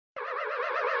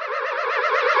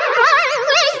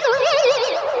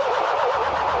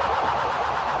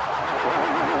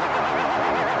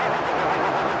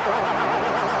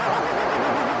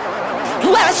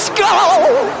Let's go!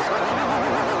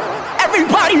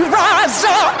 Everybody rise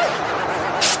up!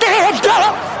 Stand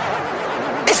up!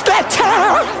 It's that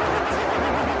time!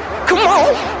 Come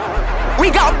on!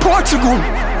 We got Portugal,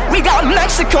 we got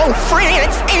Mexico,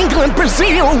 France, England,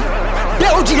 Brazil,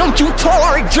 Belgium,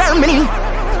 Qatar, Germany,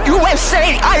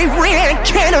 USA, Iran,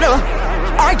 Canada,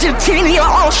 Argentina,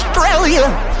 Australia,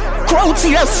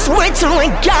 Croatia,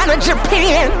 Switzerland, Ghana,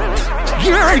 Japan,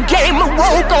 Uruguay,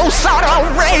 Morocco, Saudi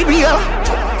Arabia,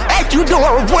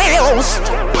 Ecuador, Wales,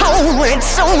 Poland,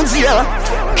 Tunisia,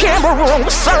 Cameroon,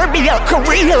 Serbia,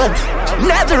 Korea,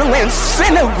 Netherlands,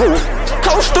 Senegal,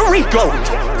 Costa Rica.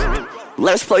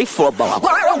 Let's play football.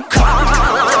 World Cup!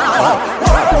 World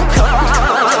Cup! World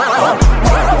Cup!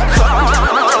 World Cup!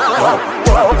 World Cup!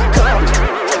 World Cup! World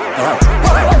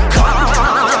Cup!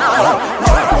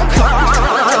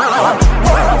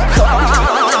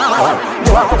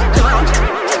 World Cup!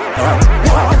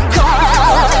 World Cup!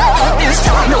 It's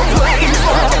time to play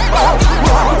football.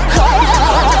 World Cup!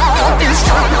 It's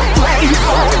time to play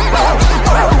football.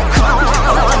 World Cup! World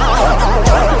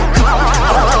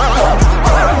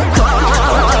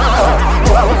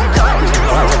Cup!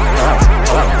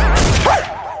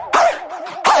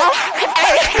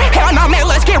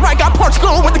 Got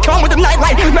Portugal with the come with the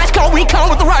nightlight. Mexico, we come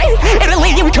with the right.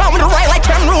 Italy, we come with the right. Like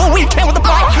Cameroon, we came with the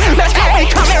black. Mexico, we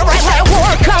come in the right. Like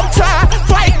World Cup time.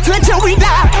 Fight until we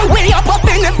die. We up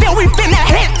in the field, we finna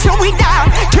hit till we die.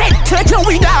 Hit until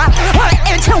we die. Hunt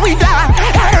until we die.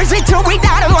 Hatters until we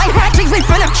die. The light hatchings, we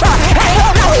finna try. Hey,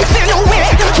 oh no, we finna win.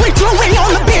 We do it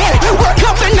on the bed. We're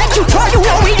coming at you, try you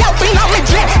know we up and I'm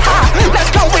legit. Let's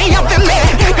go, we up and man.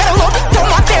 Gotta load the door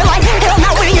out there like hell,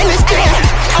 now we in this den.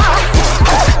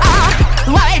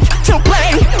 Like to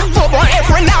play football. If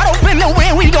Ronaldo finna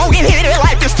win, we gon' get hit it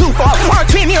like this too far.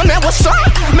 Argentina, man, what's up?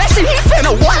 Messi, he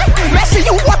finna what? Messi,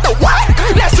 you want the what?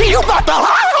 Messi, you got the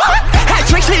what?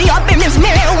 Hat-trick city up in this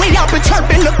man. We up and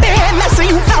chirping the band. Messi,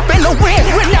 you up in the win.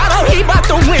 Ronaldo, he about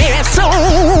to win. So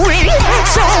we.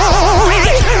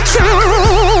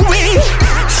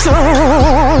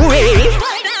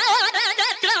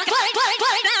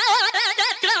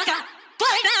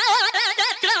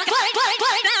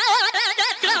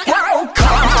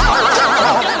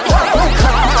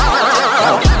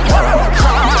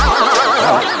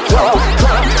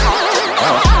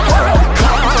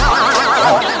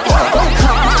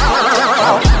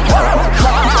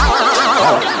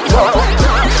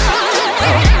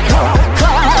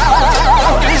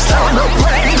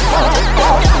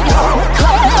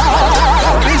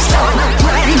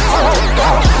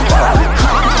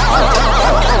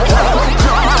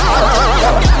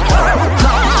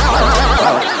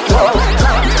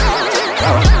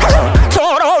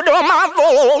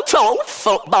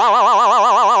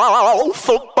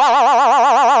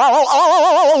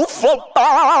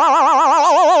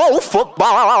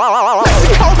 Football.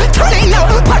 Mexico, turn it up.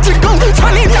 Portugal,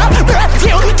 turn it up.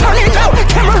 Brazil, turn it up.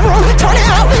 Cameroon, turn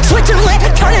it up. Switzerland,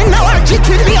 turn it up.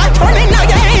 Argentina, turn it up.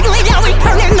 Yeah, England, yeah, we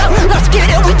turn it up. Let's get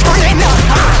it, we turn it up.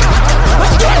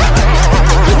 Let's get it.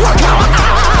 Work out.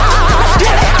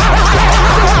 Get it.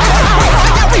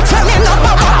 Yeah, we turn it up.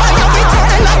 Yeah, we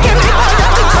turn it up. Give me one.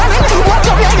 Yeah, we turn it up.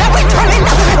 Work out. Yeah, we turn it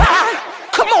up.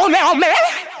 Come on now, man.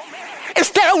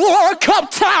 It's that World Cup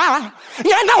time.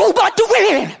 You know who about to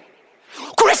win.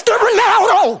 Cristiano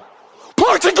Ronaldo,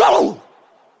 Portugal.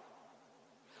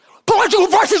 Portugal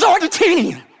versus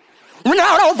Argentina.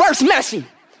 Ronaldo versus Messi.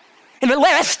 In the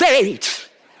last stage,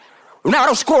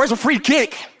 Ronaldo scores a free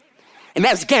kick, and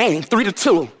that's game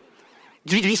 3-2.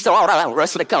 GG to all the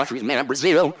rest of the countries, man.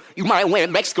 Brazil, you might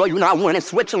win. Mexico, you not winning.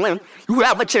 Switzerland, you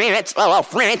have a chance.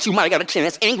 France, you might got a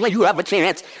chance. England, you have a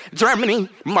chance. Germany,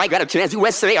 you might got a chance.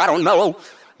 USA, I don't know.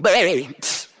 But hey,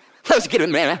 let's get it,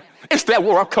 man. It's that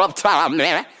World Cup time,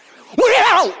 man. We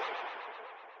out!